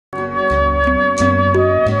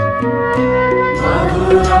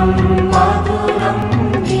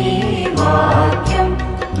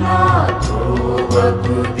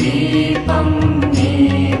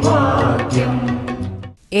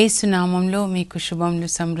యేసు నామంలో మీకు శుభములు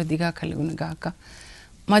సమృద్ధిగా కలుగును గాక.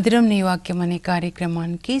 మధురం నీ వాక్యం అనే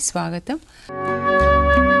కార్యక్రమానికి స్వాగతం.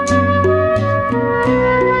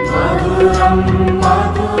 మధురం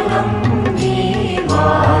మధురం నీ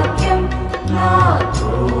వాక్యం నా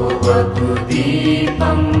త్రోవకు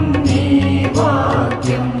దీపం నీ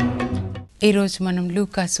వాక్యం. ఈరోజు మనం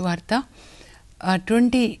లూకా సువార్త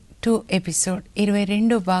 22 ఎపిసోడ్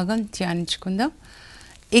 22వ భాగం ధ్యానించుకుందాం.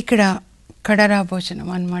 ఇక్కడ కడరా భోజనం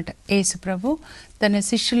అన్నమాట. యేసు ప్రభు తన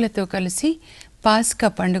శిష్యులతో కలిసి పాస్కా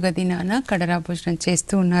పండుగ దినాన కడరా భోజనం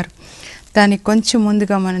చేస్తూ ఉన్నారు. దానికి కొంచెం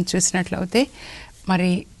ముందుగా మనం చూసినట్లయితే మరి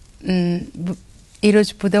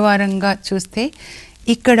ఈరోజు బుధవారంగా చూస్తే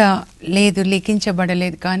ఇక్కడ లేదు,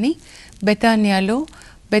 లిఖించబడలేదు, కానీ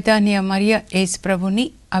బెతానియా మరియ యేసు ప్రభుని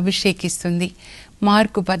అభిషేకిస్తుంది.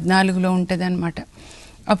 మార్కు 14లో ఉంటుందన్నమాట.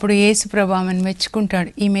 అప్పుడు యేసు ప్రభు ఆమెను మెచ్చుకుంటాడు,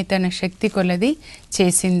 ఈమె తన శక్తి కొలది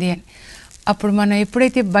చేసింది అని. అప్పుడు మనం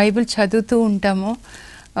ఎప్పుడైతే బైబిల్ చదువుతూ ఉంటామో,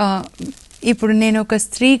 ఇప్పుడు నేను ఒక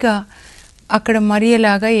స్త్రీగా అక్కడ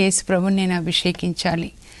మరియలాగా యేసు ప్రభుని నేను అభిషేకించాలి.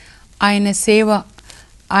 ఆయన సేవ,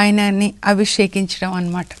 ఆయనని అభిషేకించడం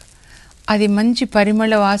అన్నమాట. అది మంచి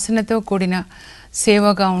పరిమళ వాసనతో కూడిన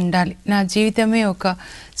సేవగా ఉండాలి. నా జీవితమే ఒక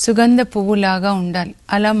సుగంధ పువ్వులాగా ఉండాలి.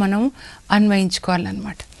 అలా మనం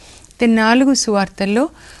అన్వయించుకోవాలన్నమాట. 4 సువార్తల్లో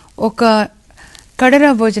ఒక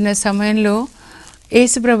కడరా భోజన సమయంలో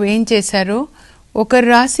యేసుప్రభు ఏం చేశారో ఒకరు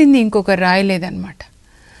రాసింది ఇంకొకరు రాయలేదన్నమాట.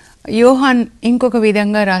 యోహాన్ ఇంకొక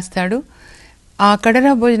విధంగా రాస్తాడు. ఆ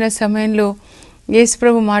కడరా భోజన సమయంలో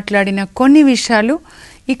యేసుప్రభు మాట్లాడిన కొన్ని విషయాలు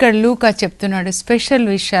ఇక్కడ లూకా చెప్తున్నాడు, స్పెషల్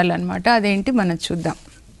విషయాలు అన్నమాట. అదేంటి మనం చూద్దాం.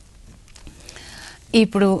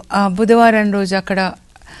 ఇప్పుడు ఆ బుధవారం రోజు అక్కడ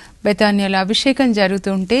బెతానియాలో అభిషేకం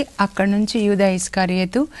జరుగుతుంటే అక్కడ నుంచి యూదా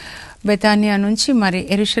ఇస్కరియోతు బెతానియా నుంచి మరి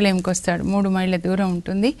యెరూషలేంకి వస్తాడు. 3 మైళ్ళ దూరం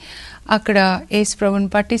ఉంటుంది. అక్కడ యేసు ప్రభుని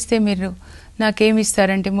పట్టిస్తే మీరు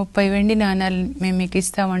నాకేమిస్తారంటే 30 వెండి నాణాలు మేము మీకు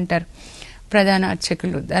ఇస్తామంటారు ప్రధాన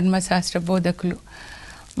అర్చకులు, ధర్మశాస్త్ర బోధకులు.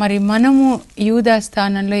 మరి మనము యూదా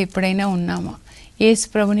స్థానంలో ఎప్పుడైనా ఉన్నామా? యేసు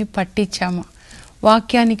ప్రభుని పట్టించామా?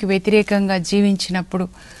 వాక్యానికి వ్యతిరేకంగా జీవించినప్పుడు,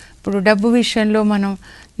 ఇప్పుడు డబ్బు విషయంలో మనం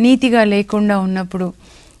నీతిగా లేకుండా ఉన్నప్పుడు,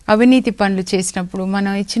 అవినీతి పనులు చేసినప్పుడు,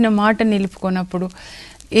 మనం ఇచ్చిన మాట నిలుపుకున్నప్పుడు,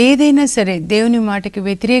 ఏదైనా సరే దేవుని మాటకి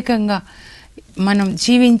వ్యతిరేకంగా మనం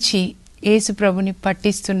జీవించి యేసు ప్రభుని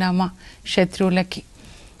పట్టిస్తున్నామా శత్రువులకి?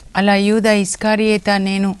 అలా యూదా ఇస్కరియోత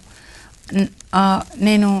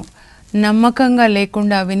నేను నమ్మకంగా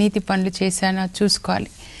లేకుండా అవినీతి పనులు చేశానా చూసుకోవాలి.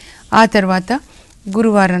 ఆ తర్వాత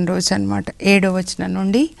గురువారం రోజు అన్నమాట, 7వ వచనం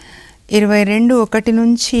నుండి 22:1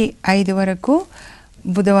 నుంచి 5 వరకు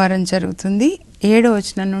బుధవారం జరుగుతుంది. 7వ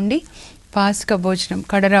వచనం నుండి పాస్కా భోజనం,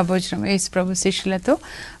 కడరా భోజనం, యేసు ప్రభు శిష్యులతో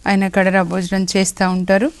ఆయన కడరా భోజనం చేస్తూ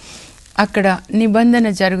ఉంటారు. అక్కడ నిబంధన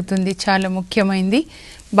జరుగుతుంది, చాలా ముఖ్యమైనది.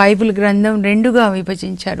 బైబిల్ గ్రంథం 2గా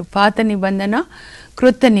విభజించారు, పాత నిబంధన,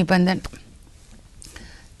 క్రొత్త నిబంధన.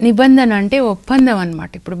 నిబంధన అంటే ఒప్పందం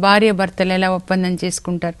అన్నమాట. ఇప్పుడు భార్య భర్తలు ఎలా ఒప్పందం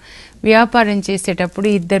చేసుకుంటారు, వ్యాపారం చేసేటప్పుడు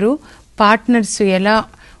ఇద్దరు పార్ట్నర్స్ ఎలా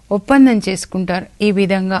ఒప్పందం చేసుకుంటారు, ఈ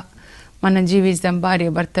విధంగా మనం జీవిస్తాం. భార్య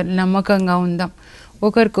భర్తలు నమ్మకంగా ఉందాం,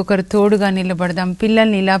 ఒకరికొకరు తోడుగా నిలబడదాం,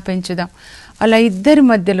 పిల్లల్ని ఇలా పెంచుదాం. అలా ఇద్దరి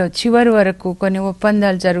మధ్యలో చివరి వరకు కొన్ని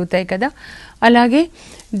ఒప్పందాలు జరుగుతాయి కదా. అలాగే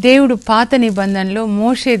దేవుడు పాత నిబంధనలో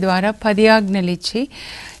మోషే ద్వారా 10 ఆజ్ఞలు ఇచ్చి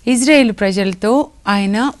ఇజ్రాయేల్ ప్రజలతో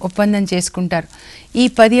ఆయన ఒప్పందం చేసుకుంటారు. ఈ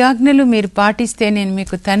 10 ఆజ్ఞలు మీరు పాటిస్తే నేను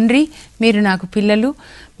మీకు తండ్రి, మీరు నాకు పిల్లలు,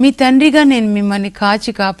 మీ తండ్రిగా నేను మిమ్మల్ని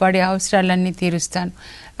కాచి కాపాడే అవసరాలన్నీ తీరుస్తాను,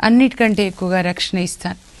 అన్నిటికంటే ఎక్కువగా రక్షణ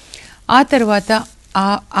ఇస్తాను. ఆ తర్వాత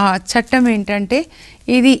ఆ చట్టం ఏంటంటే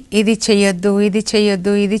ఇది చెయ్యొద్దు, ఇది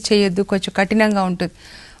చెయ్యొద్దు, ఇది చెయ్యొద్దు, కొంచెం కఠినంగా ఉంటుంది.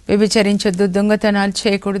 వ్యభిచరించొద్దు, దొంగతనాలు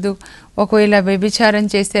చేయకూడదు, ఒకవేళ వ్యభిచారం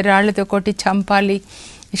చేస్తే రాళ్లతో కొట్టి చంపాలి,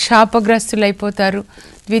 శాపగ్రస్తులు అయిపోతారు.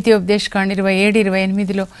 ద్వితీయోపదేశకాండ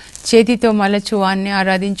 27-28లో చేతితో మలచువాన్ని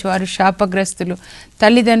ఆరాధించువారు శాపగ్రస్తులు,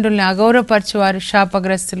 తల్లిదండ్రుల్ని అగౌరవపరచువారు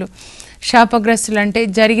శాపగ్రస్తులు. శాపగ్రస్తులు అంటే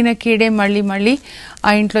జరిగిన కీడే మళ్ళీ ఆ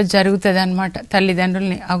ఇంట్లో జరుగుతుంది అన్నమాట.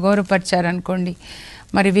 తల్లిదండ్రుల్ని అగౌరవపరిచారనుకోండి,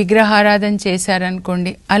 మరి విగ్రహారాధన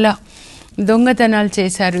చేశారనుకోండి, అలా దొంగతనాలు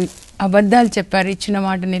చేశారు, అబద్ధాలు చెప్పారు, ఇచ్చిన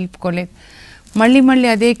మాట నిలుపుకోలేదు, మళ్ళీ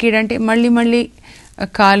అదే కీడంటే మళ్ళీ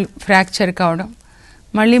కాలు ఫ్రాక్చర్ కావడం,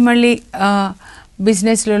 మళ్ళీ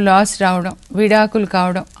బిజినెస్లో లాస్ రావడం, విడాకులు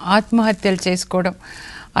కావడం, ఆత్మహత్యలు చేసుకోవడం,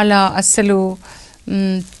 అలా అస్సలు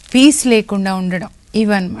పీస్ లేకుండా ఉండడం,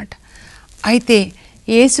 ఇవన్నమాట. అయితే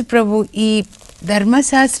యేసు ప్రభు ఈ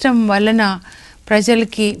ధర్మశాస్త్రం వలన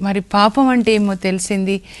ప్రజలకి మరి పాపం అంటే ఏమో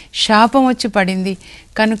తెలిసింది, శాపం వచ్చి పడింది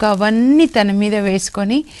కనుక అవన్నీ తన మీద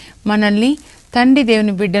వేసుకొని మనల్ని తండ్రి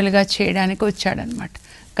దేవుని బిడ్డలుగా చేయడానికి వచ్చాడనమాట.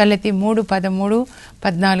 గలతీ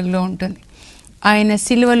 3:13-14లో ఉంటుంది. ఆయన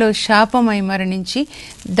సిలువలో శాపమై మరణించి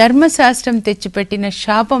ధర్మశాస్త్రం తెచ్చిపెట్టిన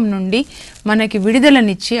శాపం నుండి మనకి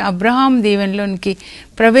విడుదలనిచ్చి అబ్రహాం దీవెనలోనికి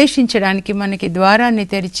ప్రవేశించడానికి మనకి ద్వారాన్ని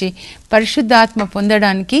తెరిచి పరిశుద్ధాత్మ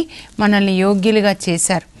పొందడానికి మనల్ని యోగ్యులుగా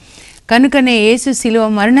చేశారు. కనుకనే యేసు సిలువ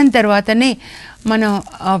మరణం తర్వాతనే మనం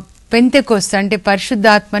పెంతెకోస్తు అంటే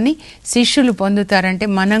పరిశుద్ధాత్మని శిష్యులు పొందుతారంటే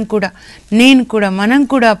మనం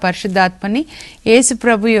కూడా పరిశుద్ధాత్మని యేసు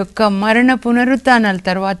ప్రభు యొక్క మరణ పునరుత్థానాల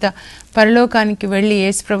తర్వాత పరలోకానికి వెళ్ళి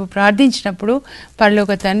యేసు ప్రభు ప్రార్థించినప్పుడు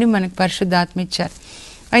పరలోక తండ్రి మనకు పరిశుద్ధాత్మ ఇచ్చారు.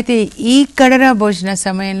 అయితే ఈ కడరా భోజన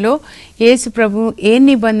సమయంలో యేసు ప్రభు ఏం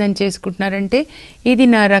నిబంధన చేసుకుంటున్నారంటే, ఇది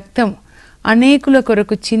నా రక్తం, అనేకుల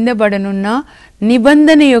కొరకు చిందబడనున్న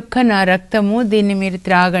నిబంధన యొక్క నా రక్తము, దీన్ని మీరు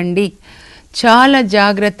త్రాగండి. చాలా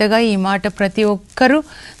జాగ్రత్తగా ఈ మాట ప్రతి ఒక్కరూ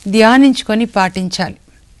ధ్యానించుకొని పాటించాలి.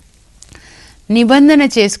 నిబంధన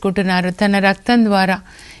చేసుకుంటున్నారు తన రక్తం ద్వారా.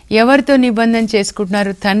 ఎవరితో నిబంధన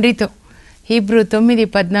చేసుకుంటున్నారు? తండ్రితో. హీబ్రూ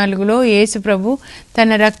 9:14లో యేసు ప్రభు తన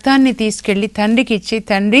రక్తాన్ని తీసుకెళ్ళి తండ్రికి ఇచ్చి,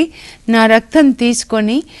 తండ్రి నా రక్తం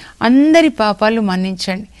తీసుకొని అందరి పాపాలు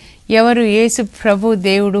మన్నించండి. ఎవరు యేసు ప్రభు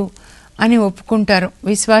దేవుడు అని ఒప్పుకుంటారు,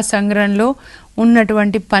 విశ్వాస సంగ్రహంలో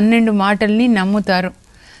ఉన్నటువంటి 12 మాటల్ని నమ్ముతారు.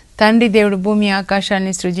 తండ్రి దేవుడు భూమి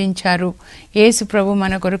ఆకాశాన్ని సృజించారు, యేసు ప్రభు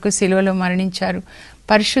మన కొరకు సిలువలో మరణించారు,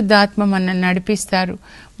 పరిశుద్ధాత్మ మనల్ని నడిపిస్తారు,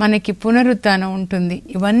 మనకి పునరుత్థానం ఉంటుంది,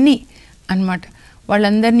 ఇవన్నీ అన్నమాట.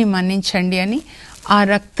 వాళ్ళందరినీ మన్నించండి అని ఆ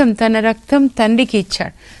రక్తం, తన రక్తం తండ్రికి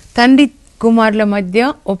ఇచ్చాడు. తండ్రి కుమారుల మధ్య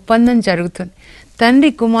ఒప్పందం జరుగుతుంది. తండ్రి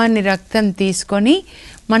కుమారుని రక్తం తీసుకొని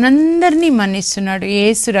మనందరినీ మన్నిస్తున్నాడు.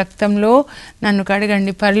 యేసు రక్తంలో నన్ను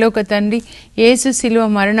కడగండి. పరలోక తండ్రి యేసు సిలువ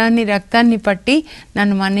మరణాన్ని రక్తాన్ని పట్టి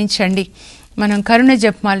నన్ను మన్నించండి. మనం కరుణ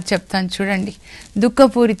జపమాలు చెప్తాను చూడండి.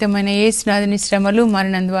 దుఃఖపూరితమైన యేసునాథుని శ్రమలు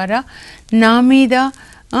మరణం ద్వారా నా మీద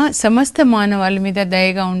సమస్త మానవాళి మీద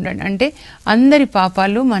దయగా ఉండండి అంటే అందరి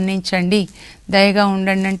పాపాలు మన్నించండి. దయగా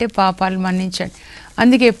ఉండండి అంటే పాపాలు మన్నించండి.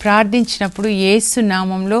 అందుకే ప్రార్థించినప్పుడు యేసు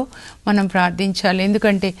నామంలో మనం ప్రార్థించాలి.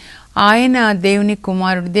 ఎందుకంటే ఆయన దేవుని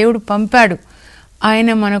కుమారుడు, దేవుడు పంపాడు ఆయన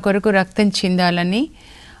మన కొరకు రక్తం చిందాలని.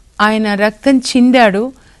 ఆయన రక్తం చిందాడు,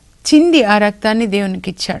 చింది ఆ రక్తాన్ని దేవునికి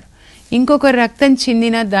ఇచ్చాడు. ఇంకొక రక్తం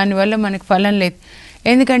చిందినా దానివల్ల మనకు ఫలం లేదు.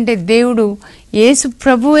 ఎందుకంటే దేవుడు యేసు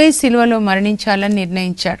ప్రభువే సిలువలో మరణించాలని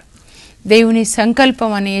నిర్ణయించాడు. దేవుని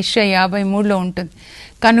సంకల్పం అని యెషయా 53లో ఉంటుంది.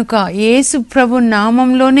 కనుక యేసు ప్రభు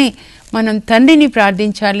నామంలోనే మనం తండ్రిని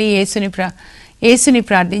ప్రార్థించాలి, యేసుని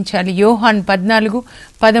ప్రార్థించాలి. యోహాన్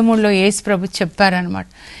 14:13లో యేసు ప్రభు చెప్పారనమాట.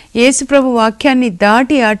 యేసు ప్రభు వాక్యాన్ని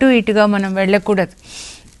దాటి అటు ఇటుగా మనం వెళ్ళకూడదు.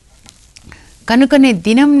 కనుకనే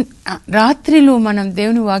దినం రాత్రిలో మనం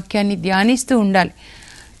దేవుని వాక్యాన్ని ధ్యానిస్తూ ఉండాలి.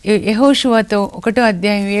 యెహోషువతో 1వ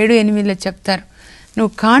అధ్యాయం 7-8లో చెప్తారు,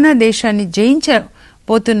 నువ్వు కానా దేశాన్ని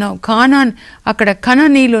జయించబోతున్నావు. కానాన్, అక్కడ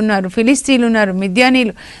కనానీయులు ఉన్నారు, ఫిలిస్తీన్లు ఉన్నారు,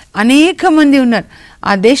 మిద్యానీయులు, అనేక మంది ఉన్నారు.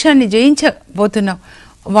 ఆ దేశాన్ని జయించబోతున్నావు.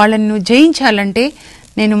 వాళ్ళని నువ్వు జయించాలంటే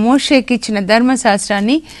నేను మోషేకి ఇచ్చిన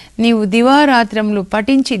ధర్మశాస్త్రాన్ని నీవు దివారాత్రములు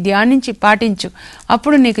పఠించి ధ్యానించి పాటించు,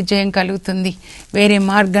 అప్పుడు నీకు జయం కలుగుతుంది. వేరే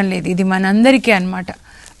మార్గం లేదు. ఇది మనందరికీ అన్నమాట.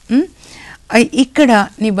 ఇక్కడ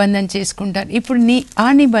నిబంధన చేసుకుంటారు. ఇప్పుడు ఆ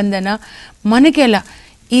నిబంధన మనకెలా?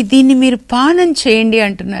 దీన్ని మీరు పానం చేయండి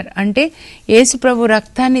అంటున్నారు. అంటే యేసు ప్రభు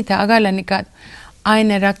రక్తాన్ని తాగాలని కాదు,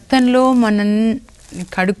 ఆయన రక్తంలో మనల్ని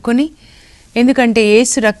కడుక్కొని, ఎందుకంటే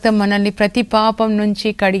యేసు రక్తం మనల్ని ప్రతి పాపం నుంచి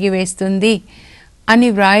కడిగి వేస్తుంది అని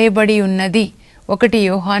వ్రాయబడి ఉన్నది. 1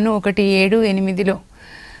 యోహాను 1:7-8లో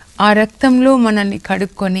ఆ రక్తంలో మనల్ని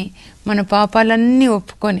కడుక్కొని మన పాపాలన్నీ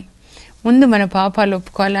ఒప్పుకొని, ముందు మన పాపాలు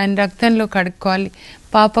ఒప్పుకోవాలి, ఆయన రక్తంలో కడుక్కోవాలి.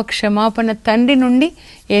 పాప క్షమాపణ తండ్రి నుండి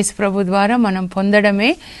యేసు ప్రభు ద్వారా మనం పొందడమే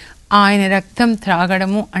ఆయన రక్తం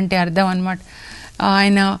త్రాగడము అంటే అర్థం అన్నమాట.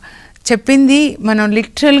 ఆయన చెప్పింది మనం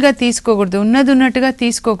లిటరల్గా తీసుకోకూడదు, ఉన్నట్టుగా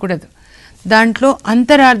తీసుకోకూడదు. దాంట్లో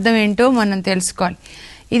అంతరార్థం ఏంటో మనం తెలుసుకోవాలి.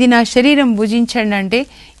 ఇది నా శరీరం భుజించండి అంటే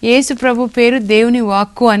యేసు ప్రభు పేరు దేవుని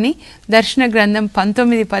వాక్కు అని దర్శన గ్రంథం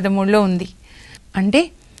 19:13లో ఉంది. అంటే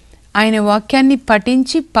ఆయన వాక్యాన్ని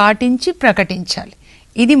పఠించి పాటించి ప్రకటించాలి.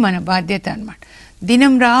 ఇది మన బాధ్యత అన్నమాట.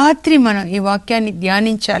 దినం రాత్రి మనం ఈ వాక్యాన్ని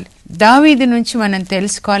ధ్యానించాలి. దావీదు నుంచి మనం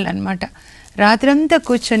తెలుసుకోవాలన్నమాట. రాత్రంతా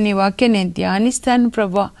కూర్చొని ఈ వాక్యం నేను ధ్యానిస్తాను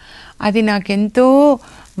ప్రభువా, అది నాకెంతో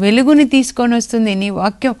వెలుగుని తీసుకొని వస్తుంది. నీ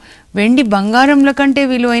వాక్యం వెండి బంగారంల కంటే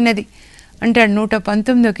విలువైనది అంటాడు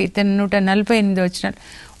 119వ కీర్తన 148 వచనాలు.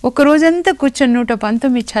 ఒక రోజంతా కూర్చొని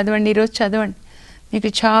 119 చదవండి, ఈరోజు చదవండి. మీకు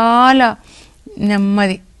చాలా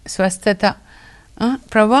నెమ్మది, స్వస్థత.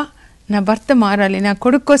 ప్రభా నా భర్త మారాలి, నా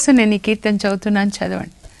కొడుకు కోసం నేను ఈ కీర్తన చదువుతున్నాను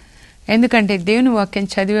చదవండి. ఎందుకంటే దేవుని వాక్యం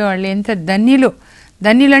చదివే వాళ్ళు ఎంత ధన్యులు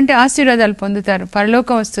అంటే ఆశీర్వాదాలు పొందుతారు,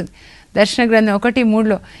 పరలోకం వస్తుంది. దర్శన గ్రంథం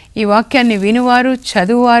 1:3లో ఈ వాక్యాన్ని వినువారు,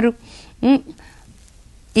 చదువువారు,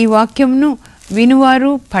 ఈ వాక్యంను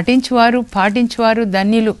వినువారు, పఠించువారు, పాటించువారు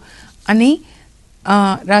ధన్యులు అని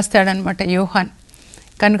రాస్తాడనమాట యోహాన్.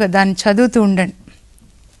 కనుక దాన్ని చదువుతూ ఉండండి.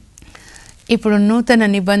 ఇప్పుడు నూతన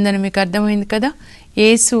నిబంధన మీకు అర్థమైంది కదా.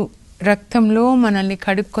 యేసు రక్తంలో మనల్ని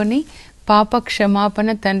కడుక్కొని పాప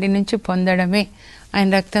క్షమాపణ తండ్రి నుంచి పొందడమే ఆయన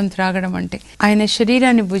రక్తం త్రాగడం అంటే. ఆయన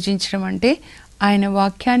శరీరాన్ని భుజించడం అంటే ఆయన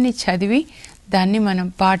వాక్యాన్ని చదివి దాన్ని మనం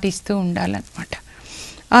పాటిస్తూ ఉండాలన్నమాట.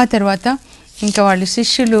 ఆ తర్వాత ఇంకా వాళ్ళు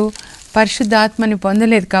శిష్యులు పరిశుద్ధాత్మని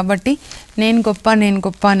పొందలేదు కాబట్టి నేను గొప్ప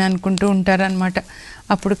అని అనుకుంటూ ఉంటారనమాట.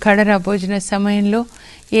 అప్పుడు కడరా భోజన సమయంలో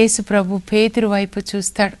యేసు ప్రభు పేతురు వైపు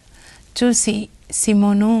చూస్తాడు. చూసి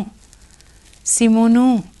సిమోను సిమోను,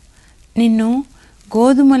 నిన్ను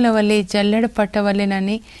గోధుమల వలె జల్లెడ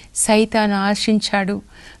పట్టవలెనని సైతాను ఆశించాడు,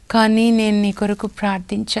 కానీ నేను నీ కొరకు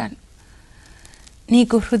ప్రార్థించాను.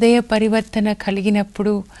 నీకు హృదయ పరివర్తన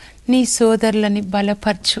కలిగినప్పుడు నీ సోదరులని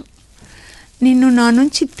బలపరచు. నిన్ను నా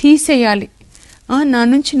నుంచి తీసేయాలి, నా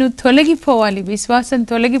నుంచి నువ్వు తొలగిపోవాలి, విశ్వాసం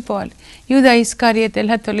తొలగిపోవాలి. యూదా ఇస్కారియోతు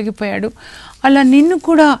ఎలా తొలగిపోయాడు అలా నిన్ను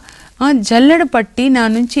కూడా జల్లెడ పట్టి నా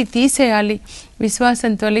నుంచి తీసేయాలి,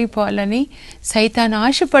 విశ్వాసం తొలగిపోవాలని సైతాను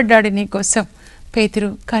ఆశపడ్డాడు నీకోసం. పేతురు,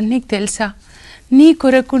 కానీ నీకు తెలుసా, నీ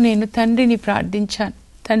కొరకు నేను తండ్రిని ప్రార్థించాను.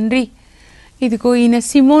 తండ్రి, ఇదిగో ఈయన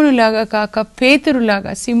సిమోనులాగా కాక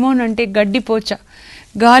పేతురులాగా. సిమోను అంటే గడ్డిపోచ,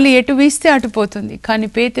 గాలి ఎటు వీస్తే అటు పోతుంది. కానీ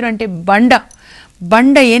పేతురు అంటే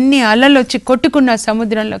బండ ఎన్ని అలలు వచ్చి కొట్టుకున్న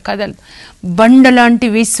సముద్రంలో కదలు. బండ లాంటి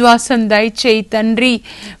విశ్వాసం దయచేయి తండ్రి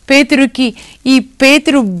పేతురుకి. ఈ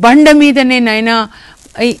పేతురు బండ మీదనే నైనా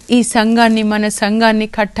ఈ సంఘాన్ని, మన సంఘాన్ని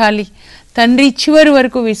కట్టాలి తండ్రి. చివరి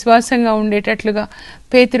వరకు విశ్వాసంగా ఉండేటట్లుగా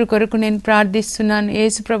పేతురు కొరకు నేను ప్రార్థిస్తున్నాను.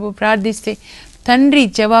 యేసు ప్రభు ప్రార్థిస్తే తండ్రి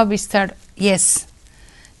జవాబిస్తాడు, ఎస్,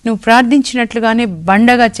 నువ్వు ప్రార్థించినట్లుగానే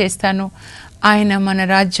బండగా చేస్తాను, ఆయన మన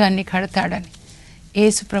రాజ్యాన్ని కడతాడని.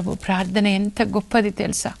 యేసు ప్రభు ప్రార్థన ఎంత గొప్పది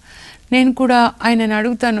తెలుసా. నేను కూడా ఆయనను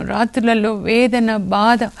అడుగుతాను, రాత్రులలో వేదన,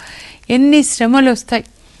 బాధ, ఎన్ని శ్రమలు వస్తాయి.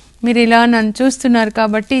 మీరు ఇలా నన్ను చూస్తున్నారు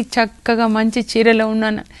కాబట్టి చక్కగా మంచి చీరలో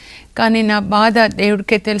ఉన్నాను, కానీ నా బాధ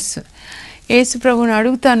దేవుడికే తెలుసు. యేసు ప్రభుని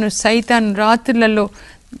అడుగుతాను, సైతాను రాత్రులలో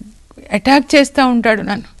అటాక్ చేస్తూ ఉంటాడు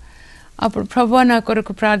నన్ను. అప్పుడు ప్రభువా నా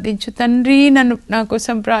కొరకు ప్రార్థించు తండ్రి, నన్ను నా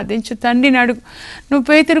కోసం ప్రార్థించు తండ్రిని అడుగు. నువ్వు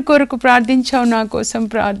పేతురు కొరకు ప్రార్థించావు, నా కోసం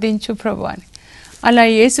ప్రార్థించు ప్రభు అని. అలా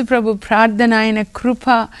యేసు ప్రభు ప్రార్థన, ఆయన కృప,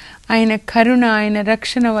 ఆయన కరుణ, ఆయన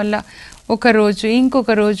రక్షణ వల్ల ఒకరోజు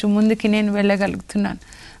ఇంకొక రోజు ముందుకి నేను వెళ్ళగలుగుతున్నాను.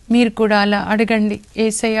 మీరు కూడా అలా అడగండి.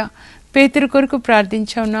 యేసయ్య, పేతురు కొరకు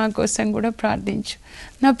ప్రార్థించావు, నా కోసం కూడా ప్రార్థించు,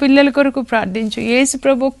 నా పిల్లల కొరకు ప్రార్థించు. యేసు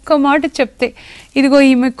ప్రభు ఒక్క మాట చెప్తే, ఇదిగో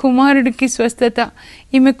ఈమె కుమారుడికి స్వస్థత,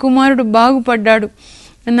 ఈమె కుమారుడు బాగుపడ్డాడు,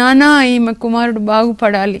 నానా ఈమె కుమారుడు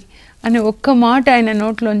బాగుపడాలి అని ఒక్క మాట ఆయన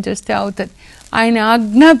నోట్లోంచి వస్తే అవుతుంది. ఆయన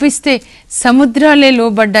ఆజ్ఞాపిస్తే సముద్రాలే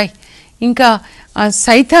లోబడ్డాయి, ఇంకా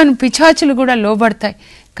సైతాను పిచాచులు కూడా లోబడతాయి.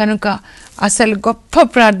 కనుక అసలు గొప్ప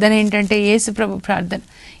ప్రార్థన ఏంటంటే యేసు ప్రభు ప్రార్థన.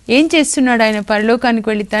 ఏం చేస్తున్నాడు ఆయన? పరలోకానికి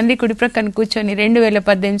వెళ్ళి తండ్రి కుడి ప్రక్కన కూర్చొని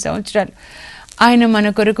 2018 సంవత్సరాలు ఆయన మన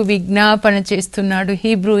కొరకు విజ్ఞాపన చేస్తున్నాడు.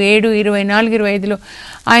 హీబ్రూ 7:24-25లో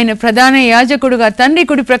ఆయన ప్రధాన యాజకుడుగా తండ్రి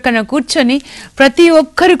కుడి ప్రక్కన కూర్చొని ప్రతి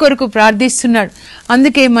ఒక్కరి కొరకు ప్రార్థిస్తున్నాడు.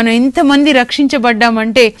 అందుకే మనం ఇంతమంది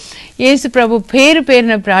రక్షించబడ్డామంటే యేసు ప్రభు పేరు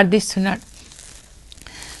పేరున ప్రార్థిస్తున్నాడు.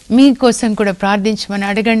 మీకోసం కూడా ప్రార్థించమని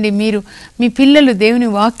అడగండి. మీరు మీ పిల్లలు దేవుని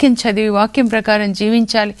వాక్యం చదివి వాక్యం ప్రకారం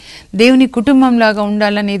జీవించాలి, దేవుని కుటుంబంలాగా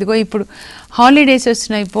ఉండాలని. ఇదిగో ఇప్పుడు హాలిడేస్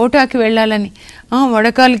వస్తున్నాయి, పోటాకి వెళ్ళాలని,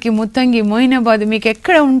 వడకాలకి, ముత్తంగి, మోయినాబాద్, మీకు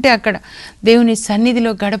ఎక్కడ ఉంటే అక్కడ దేవుని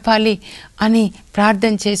సన్నిధిలో గడపాలి అని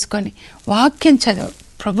ప్రార్థన చేసుకొని వాక్యం చదవు.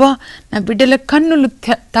 ప్రభా, నా బిడ్డల కన్నులు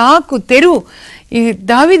తెరువు. ఈ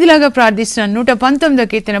దావీదులాగా ప్రార్థిస్తున్నాను. 119వ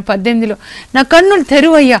కీర్తన 18లో నా కన్నులు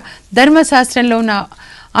తెరువయ్యా, ధర్మశాస్త్రంలో ఉన్న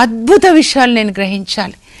అద్భుత విషయాలు నేను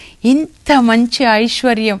గ్రహించాలి. ఇంత మంచి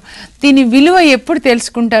ఐశ్వర్యం, దీని విలువ ఎప్పుడు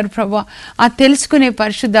తెలుసుకుంటారు ప్రభా? ఆ తెలుసుకునే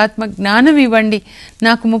పరిశుద్ధాత్మ జ్ఞానం ఇవ్వండి.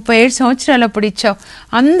 నాకు 37 సంవత్సరాలు అప్పుడు ఇచ్చావు,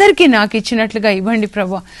 అందరికీ నాకు ఇచ్చినట్లుగా ఇవ్వండి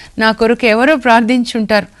ప్రభా. నా కొరకు ఎవరో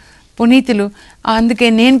ప్రార్థించుంటారు పునీతులు, అందుకే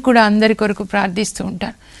నేను కూడా అందరి కొరకు ప్రార్థిస్తూ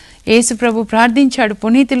ఉంటాను. యేసు ప్రభు ప్రార్థించాడు,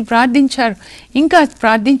 పునీతులు ప్రార్థించారు, ఇంకా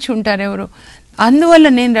ప్రార్థించి ఉంటారు ఎవరు. అందువల్ల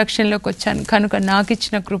నేను రక్షణలోకి వచ్చాను. కనుక నాకు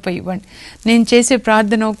ఇచ్చిన కృప ఇవ్వండి. నేను చేసే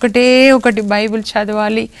ప్రార్థన ఒకటి బైబిల్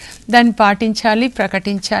చదవాలి, దాన్ని పాటించాలి,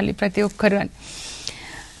 ప్రకటించాలి ప్రతి ఒక్కరు అని.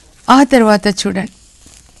 ఆ తర్వాత చూడండి,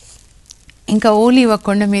 ఇంకా ఓలీవ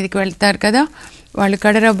కొండ మీదకి వెళ్తారు కదా వాళ్ళు.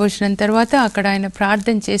 కడరా భోజనం తర్వాత అక్కడ ఆయన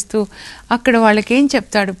ప్రార్థన చేస్తూ అక్కడ వాళ్ళకి ఏం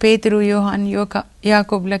చెప్తాడు? పేతురు, యోహాన్,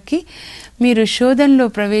 యాకోబులకి, మీరు శోధనలో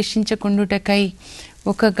ప్రవేశించకుండుటకై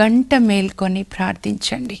 1 గంట మేల్కొని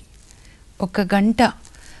ప్రార్థించండి. 1 గంట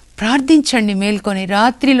ప్రార్థించండి మేల్కొని.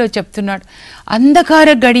 రాత్రిలో చెప్తున్నాడు, అంధకార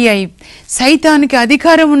గడి అయి సైతానికి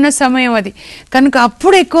అధికారం ఉన్న సమయం అది కనుక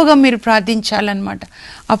అప్పుడు ఎక్కువగా మీరు ప్రార్థించాలన్నమాట.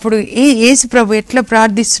 అప్పుడు యేసు ప్రభు ఎట్లా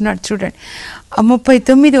ప్రార్థిస్తున్నాడు చూడండి.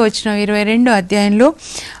 39 వచనం 22 అధ్యాయంలో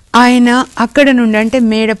ఆయన అక్కడ నుండి అంటే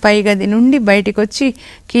మేడ పై గది నుండి బయటికి వచ్చి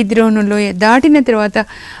కిద్రోను లోయ దాటిన తర్వాత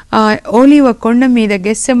ఓలివ కొండ మీద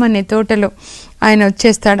గెస్సెమనే తోటలో ఆయన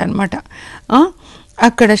వచ్చేస్తాడనమాట.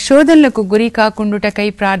 అక్కడ శోధనలకు గురి కాకుండాటకై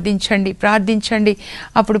ప్రార్థించండి.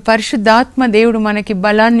 అప్పుడు పరిశుద్ధాత్మ దేవుడు మనకి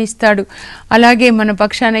బలాన్ని ఇస్తాడు. అలాగే మన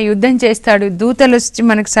పక్షాన యుద్ధం చేస్తాడు. దూతలు వచ్చి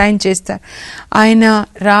మనకు సాయం చేస్తారు. ఆయన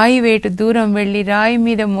రాయి వేటు దూరం వెళ్ళి రాయి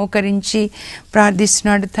మీద మోకరించి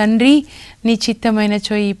ప్రార్థిస్తున్నాడు. తండ్రి, నీ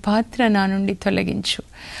చిత్తమైనచో ఈ పాత్ర నా నుండి తొలగించు.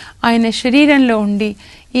 ఆయన శరీరంలో ఉండి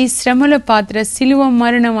ఈ శ్రమల పాత్ర, సిలువ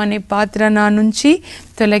మరణం అనే పాత్ర నా నుంచి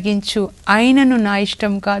తొలగించు. అయినను నా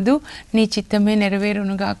ఇష్టం కాదు, నీ చిత్తమే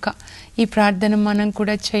నెరవేరునుగాక. ఈ ప్రార్థన మనం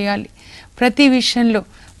కూడా చేయాలి ప్రతి విషయంలో.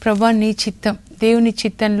 ప్రభా, నీ చిత్తం. దేవుని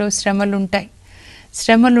చిత్తంలో శ్రమలుంటాయి.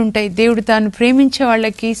 దేవుడు తాను ప్రేమించే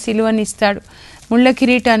వాళ్ళకి సిలువనిస్తాడు, ముళ్ళ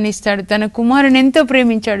కిరీటాన్ని ఇస్తాడు. తన కుమారుని ఎంతో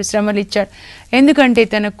ప్రేమించాడు, శ్రమలు ఇచ్చాడు. ఎందుకంటే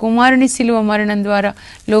తన కుమారుని సిలువ మరణం ద్వారా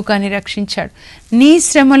లోకాన్ని రక్షించాడు. నీ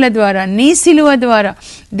శ్రమల ద్వారా, నీ సిలువ ద్వారా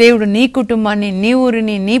దేవుడు నీ కుటుంబాన్ని, నీ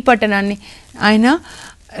ఊరిని, నీ పట్టణాన్ని ఆయన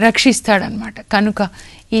రక్షిస్తాడనమాట. కనుక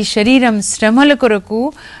ఈ శరీరం శ్రమల కొరకు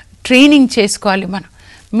ట్రైనింగ్ చేసుకోవాలి. మనం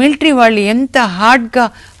మిలిటరీ వాళ్ళు ఎంత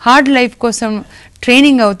హార్డ్ లైఫ్ కోసం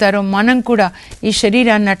ట్రైనింగ్ అవుతారో మనం కూడా ఈ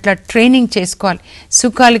శరీరాన్ని అట్లా ట్రైనింగ్ చేసుకోవాలి.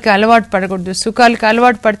 సుఖాలకి అలవాటు పడకూడదు. సుఖాలకి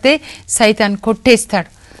అలవాటు పడితే సైతాన్ కొట్టేస్తాడు.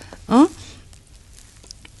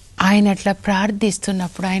 ఆయన అట్లా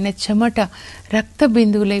ప్రార్థిస్తున్నప్పుడు, ఆయన చెమట రక్త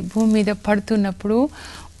బిందువులై భూమి మీద పడుతున్నప్పుడు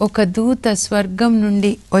ఒక దూత స్వర్గం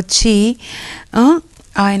నుండి వచ్చి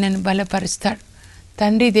ఆయనను బలపరుస్తాడు.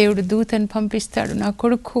 తండ్రి దేవుడు దూతను పంపిస్తాడు. నా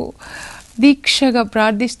కొడుకు దీక్షగా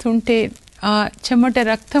ప్రార్థిస్తుంటే ఆ చెమట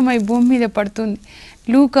రక్తమై భూమి మీద పడుతుంది.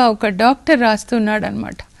 లూకా ఒక డాక్టర్ రాస్తున్నాడు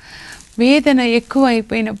అనమాట. వేదన ఎక్కువ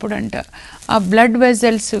అయిపోయినప్పుడు అంట ఆ బ్లడ్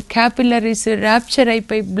వెజల్స్, క్యాపిలరీస్ ర్యాప్చర్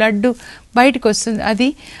అయిపోయి బ్లడ్ బయటకు వస్తుంది. అది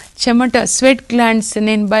చెమట, స్వెట్ గ్లాండ్స్.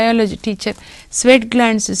 నేను బయాలజీ టీచర్. స్వెట్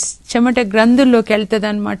గ్లాండ్స్ చెమట గ్రంథుల్లోకి వెళ్తుంది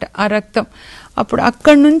అనమాట ఆ రక్తం. అప్పుడు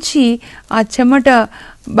అక్కడి నుంచి ఆ చెమట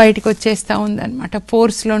బయటకు వచ్చేస్తూ ఉందన్నమాట,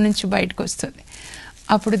 పోర్స్లో నుంచి బయటకు వస్తుంది.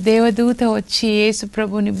 అప్పుడు దేవదూత వచ్చి యేసు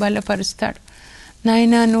ప్రభుని బలపరుస్తాడు.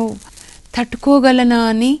 నాయనా, నువ్వు తట్టుకోగలనా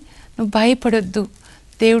అని నువ్వు భయపడొద్దు.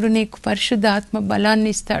 దేవుడు నీకు పరిశుద్ధాత్మ బలాన్ని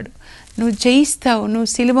ఇస్తాడు. నువ్వు జయిస్తావు. నువ్వు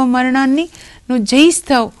సిలువ మరణాన్ని నువ్వు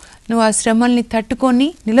జయిస్తావు. నువ్వు ఆ శ్రమల్ని తట్టుకొని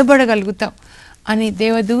నిలబడగలుగుతావు అని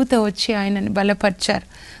దేవదూత వచ్చి ఆయనని బలపరిచారు.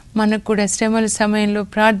 మనకు కూడా శ్రమల సమయంలో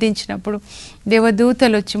ప్రార్థించినప్పుడు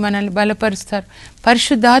దేవదూతలు వచ్చి మనల్ని బలపరుస్తారు.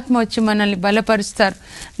 పరిశుద్ధాత్మ వచ్చి మనల్ని బలపరుస్తారు.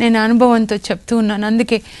 నేను అనుభవంతో చెప్తూ ఉన్నాను.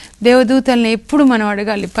 అందుకే దేవదూతల్ని ఎప్పుడు మనం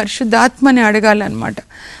అడగాలి, పరిశుద్ధాత్మని అడగాలన్నమాట.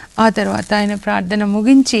 ఆ తర్వాత ఆయన ప్రార్థన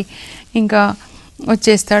ముగించి ఇంకా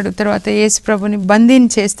వచ్చేస్తాడు. తర్వాత యేసు ప్రభుని బందీని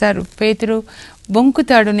చేస్తారు. పేతురు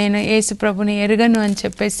బొంకుతాడు, నేను యేసు ప్రభుని ఎరగను అని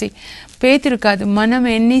చెప్పేసి. పేతురు కాదు, మనం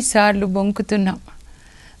ఎన్నిసార్లు బొంకుతున్నాం.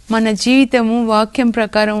 మన జీవితము వాక్యం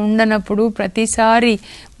ప్రకారం ఉండనప్పుడు ప్రతిసారి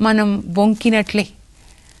మనం బొంకినట్లే.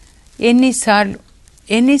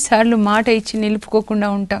 ఎన్నిసార్లు మాట ఇచ్చి నిలుపుకోకుండా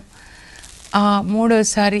ఉంటాం. ఆ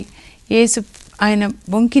మూడోసారి యేసు ఆయన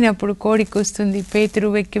బొంకినప్పుడు కోడి కూస్తుంది. పేతురు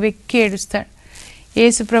వెక్కి వెక్కి ఏడుస్తాడు.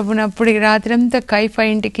 యేసు ప్రభుని అప్పుడు రాత్రంతా కైఫా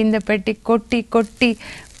ఇంటి కింద పెట్టి కొట్టి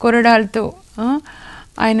కొరడాలతో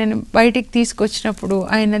ఆయనను బయటికి తీసుకొచ్చినప్పుడు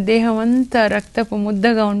ఆయన దేహం అంతా రక్తపు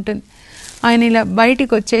ముద్దగా ఉంటుంది. ఆయన ఇలా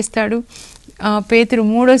బయటికి వచ్చేస్తాడు. పేతురు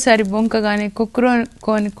మూడోసారి బొంకగానే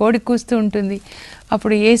కుక్కుని కోడి కూస్తూ ఉంటుంది.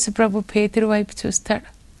 అప్పుడు యేసు ప్రభు పేతురు వైపు చూస్తాడు.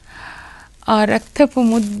 ఆ రక్తపు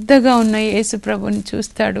ముద్దగా ఉన్న యేసు ప్రభుని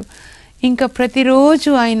చూస్తాడు. ఇంకా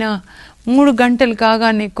ప్రతిరోజు ఆయన 3 గంటలు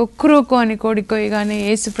కాగానే కుక్కురోకో అని కోడికోయగానే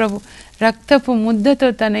యేసు ప్రభు రక్తపు ముద్దతో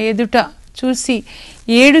తన ఎదుట చూసి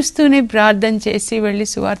ఏడుస్తూనే ప్రార్థన చేసి వెళ్ళి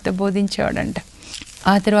సువార్త బోధించేవాడంట.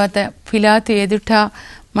 ఆ తర్వాత పిలాతు ఎదుట,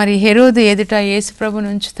 మరి హెరోదు ఎదుట యేసు ప్రభుని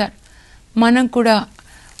ఉంచుతారు. మనం కూడా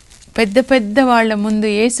పెద్ద వాళ్ళ ముందు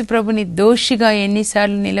యేసు ప్రభుని దోషిగా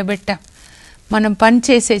ఎన్నిసార్లు నిలబెట్టాం. మనం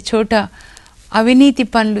పనిచేసే చోట అవినీతి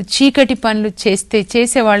పనులు, చీకటి పనులు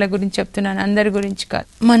చేసే వాళ్ళ గురించి చెప్తున్నాను, అందరి గురించి కాదు.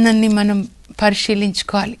 మనల్ని మనం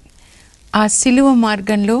పరిశీలించుకోవాలి. ఆ సిలువ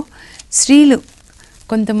మార్గంలో స్త్రీలు,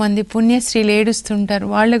 కొంతమంది పుణ్యస్త్రీలు ఏడుస్తుంటారు.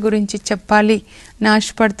 వాళ్ళ గురించి చెప్పాలి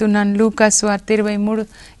ఆశపడుతున్నాను. లూకా సువార్త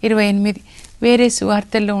 23-28 వేరే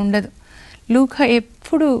సువార్తల్లో ఉండదు. లూకా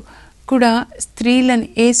ఎప్పుడు కూడా స్త్రీలను,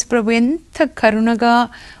 యేసు ప్రభు ఎంత కరుణగా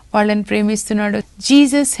వాళ్ళని ప్రేమిస్తున్నాడో.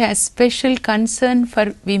 Jesus has special concern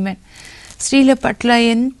for women. స్త్రీల పట్ల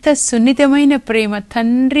ఎంత సున్నితమైన ప్రేమ,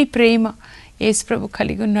 తండ్రి ప్రేమ యేసుప్రభు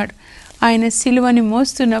కలిగి ఉన్నాడు. ఆయన సిలువని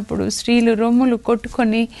మోస్తున్నప్పుడు స్త్రీలు రొమ్ములు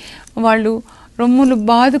కొట్టుకొని వాళ్ళు రొమ్ములు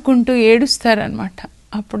బాదుకుంటూ ఏడుస్తారనమాట.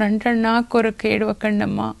 అప్పుడు అంటాడు, నా కొరకు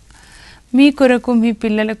ఏడవకండమ్మా, మీ కొరకు మీ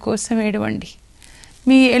పిల్లల కోసం ఏడవండి.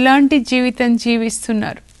 మీ ఎలాంటి జీవితం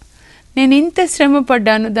జీవిస్తున్నారు, నేను ఇంత శ్రమ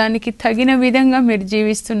పడ్డాను, దానికి తగిన విధంగా మీరు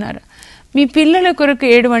జీవిస్తున్నారా? మీ పిల్లల కొరకు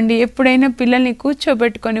ఏడవండి. ఎప్పుడైనా పిల్లల్ని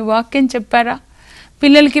కూర్చోబెట్టుకొని వాక్యం చెప్పారా?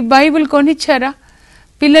 పిల్లలకి బైబిల్ కొనిచ్చారా?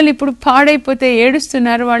 పిల్లలు ఇప్పుడు పాడైపోతే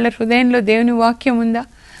ఏడుస్తున్నారు, వాళ్ళ హృదయంలో దేవుని వాక్యం ఉందా?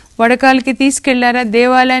 వడకాలకి తీసుకెళ్లారా?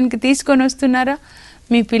 దేవాలయానికి తీసుకొని వస్తున్నారా?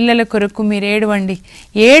 మీ పిల్లల కొరకు మీరు ఏడవండి,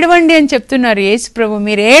 ఏడవండి అని చెప్తున్నారు యేసుప్రభు.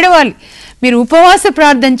 మీరు ఏడవాలి, మీరు ఉపవాస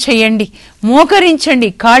ప్రార్థన చేయండి, మోకరించండి,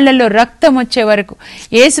 కాళ్లలో రక్తం వచ్చే వరకు.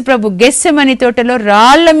 యేసుప్రభు గెత్సెమని తోటలో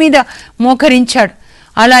రాళ్ల మీద మోకరించాడు.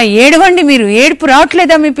 అలా ఏడవండి. మీరు ఏడుపు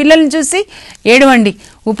రావట్లేదా? మీ పిల్లల్ని చూసి ఏడవండి,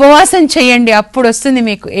 ఉపవాసం చేయండి, అప్పుడు వస్తుంది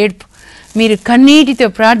మీకు ఏడుపు. మీరు కన్నీటితో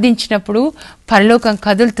ప్రార్థించినప్పుడు పరలోకం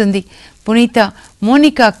కదులుతుంది. పునీత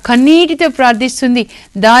మోనిక కన్నీటితో ప్రార్థిస్తుంది.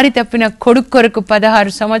 దారి తప్పిన కొడుకు కొరకు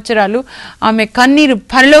 16 సంవత్సరాలు ఆమె కన్నీరు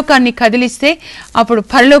పరలోకాన్ని కదిలిస్తే అప్పుడు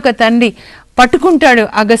పరలోక తండ్రి పట్టుకుంటాడు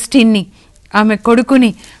అగస్టిన్ని, ఆమె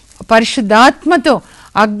కొడుకుని, పరిశుద్ధాత్మతో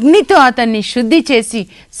అగ్నితో అతన్ని శుద్ధి చేసి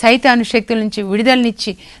సైతాను శక్తుల నుంచి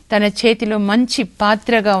విడుదలనిచ్చి తన చేతిలో మంచి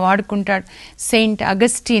పాత్రగా వాడుకుంటాడు సెయింట్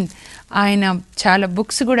అగస్టిన్. ఆయన చాలా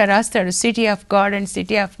బుక్స్ కూడా రాస్తాడు, city of God and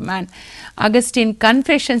city of man. Augustine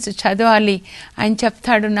confessions చదవాలి. ఆయన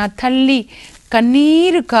చెప్తాడు, నా తల్లి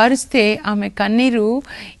కన్నీరు కారుస్తే ఆమె కన్నీరు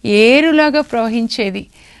ఏరులాగా ప్రవహించేది.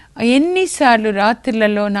 ఎన్నిసార్లు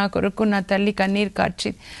రాత్రులలో నా కొరకు నా తల్లి కన్నీరు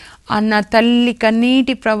కార్చేది. నా తల్లి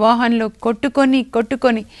కన్నీటి ప్రవాహంలో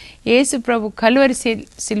కొట్టుకొని యేసు ప్రభు కలువరి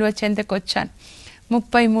సిలువ చెంతకు వచ్చాను.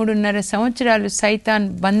 33.5 సంవత్సరాలు సైతాన్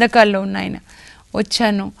బంధకాల్లో ఉన్నాయన.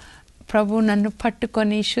 వచ్చాను, ప్రభు నన్ను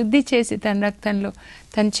పట్టుకొని శుద్ధి చేసి తన రక్తంలో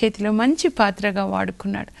తన చేతిలో మంచి పాత్రగా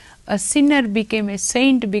వాడుకున్నాడు. అ sinner became a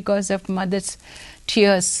Saint because of mothers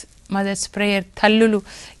tears, mothers prayer. తల్లులు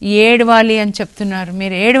ఏడవాలి అని చెప్తున్నారు.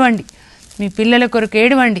 మీరు ఏడవండి, మీ పిల్లల కొరకు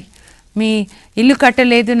ఏడవండి. మీ ఇల్లు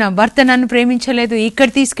కట్టలేదు, నా భర్త నన్ను ప్రేమించలేదు, ఇక్కడ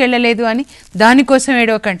తీసుకెళ్ళలేదు అని దానికోసం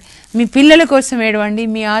ఏడవకండి. మీ పిల్లల కోసం ఏడవండి,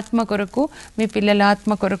 మీ ఆత్మ కొరకు, మీ పిల్లల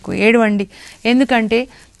ఆత్మ కొరకు ఏడవండి. ఎందుకంటే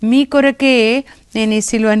మీ కొరకే నేను ఈ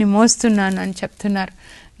సిలువని మోస్తున్నాను అని చెప్తున్నారు.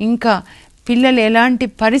 ఇంకా పిల్లలు ఎలాంటి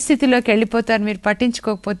పరిస్థితిలోకి వెళ్ళిపోతారు మీరు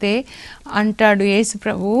పట్టించుకోకపోతే అంటాడు యేసు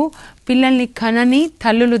ప్రభు, పిల్లల్ని కనని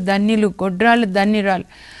తల్లులు ధన్యులు, గొడ్రాలు ధన్యురాలు.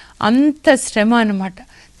 అంత శ్రమ అన్నమాట.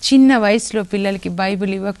 చిన్న వయసులో పిల్లలకి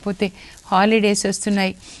బైబిల్ ఇవ్వకపోతే, హాలిడేస్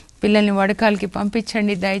వస్తున్నాయి, పిల్లల్ని వడకాలకి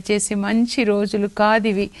పంపించండి దయచేసి. మంచి రోజులు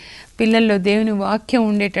కాదివి. పిల్లల్లో దేవుని వాక్యం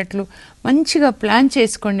ఉండేటట్లు మంచిగా ప్లాన్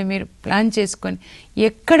చేసుకోండి. మీరు ప్లాన్ చేసుకొని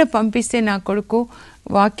ఎక్కడ పంపిస్తే నా కొడుకు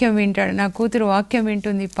వాక్యం వింటాడు, నా కూతురు వాక్యం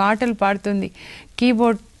వింటుంది, పాటలు పాడుతుంది,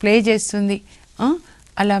 కీబోర్డ్ ప్లే చేస్తుంది,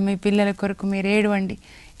 అలా మీ పిల్లల కొరకు మీరు ఏడవండి.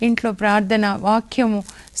 ఇంట్లో ప్రార్థన, వాక్యము,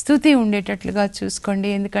 స్తుతి ఉండేటట్లుగా చూసుకోండి.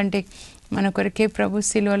 ఎందుకంటే మన కొరకే ప్రభు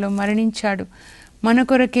సిలువలో మరణించాడు, మన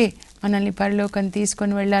కొరకే మనల్ని పరలోకం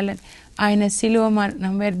తీసుకొని వెళ్ళాలని. ఆయన సిలువ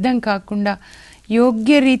మనం వ్యర్థం కాకుండా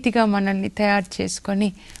యోగ్య రీతిగా మనల్ని తయారు చేసుకొని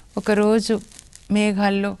ఒకరోజు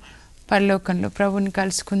మేఘాల్లో పరలోకంలో ప్రభుని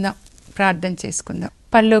కలుసుకుందాం. ప్రార్థన చేసుకుందాం.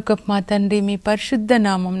 పరలోకపు మా తండ్రి, మీ పరిశుద్ధ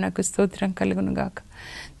నామం నాకు స్తోత్రం కలుగును గాక.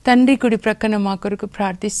 తండ్రి కుడి ప్రక్కన మా కొరకు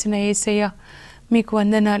ప్రార్థిస్తున్న యేసయ్య మీకు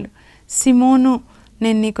వందనాలు. సిమోను,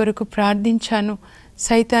 నేను నీ కొరకు ప్రార్థించాను,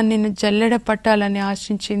 సైతాన్ నిన్ను జల్లెడ పట్టాలని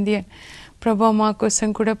ఆశించింది అని. ప్రభా మా కోసం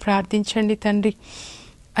కూడా ప్రార్థించండి తండ్రి.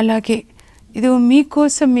 అలాగే ఇదిగో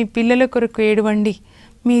మీకోసం మీ పిల్లల కొరకు ఏడవండి.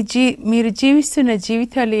 మీరు జీవిస్తున్న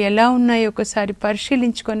జీవితాలు ఎలా ఉన్నాయో ఒకసారి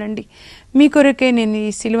పరిశీలించుకోనండి. మీ కొరకే నేను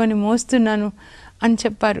ఈ సిలువని మోస్తున్నాను అని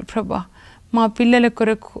చెప్పారు ప్రభా. మా పిల్లల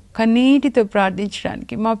కొరకు కన్నీటితో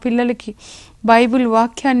ప్రార్థించడానికి, మా పిల్లలకి బైబిల్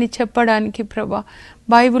వాక్యాన్ని చెప్పడానికి ప్రభా,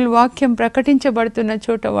 బైబిల్ వాక్యం ప్రకటించబడుతున్న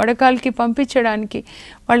చోట వడకాలకి పంపించడానికి,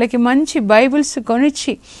 వాళ్ళకి మంచి బైబిల్స్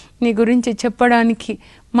కొనిచ్చి నీ గురించి చెప్పడానికి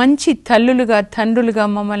మంచి తల్లులుగా తండ్రులుగా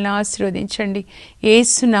మమ్మల్ని ఆశీర్వదించండి.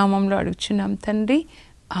 యేసు నామంలో అడుగుచున్నాం తండ్రి,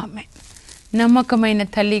 ఆమేన్. నమ్మకమైన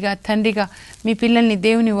తల్లిగా తండ్రిగా మీ పిల్లల్ని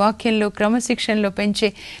దేవుని వాక్యంలో క్రమశిక్షణలో పెంచే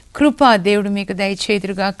కృప దేవుడు మీకు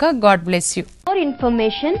దయచేయుదురుగాక. God bless you. For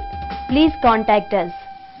information, please contact us.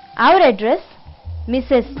 Our address,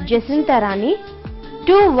 Mrs. Jacintha Rani,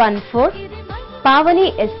 214 Pavani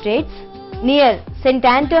Estates, near St.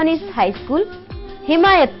 Anthony's High School,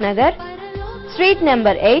 Himayat Nagar, Street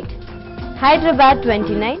number 8, Hyderabad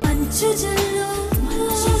 29.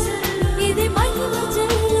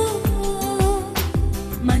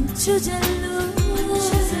 మంచు జల్లు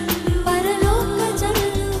పరలోక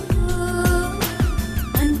జల్లు,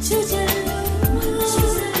 మంచు జల్లు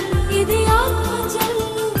ఇది ఆత్మ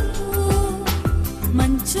జల్లు.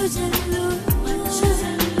 మంచు జల్లు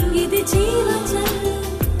ఇది జీవ జల్లు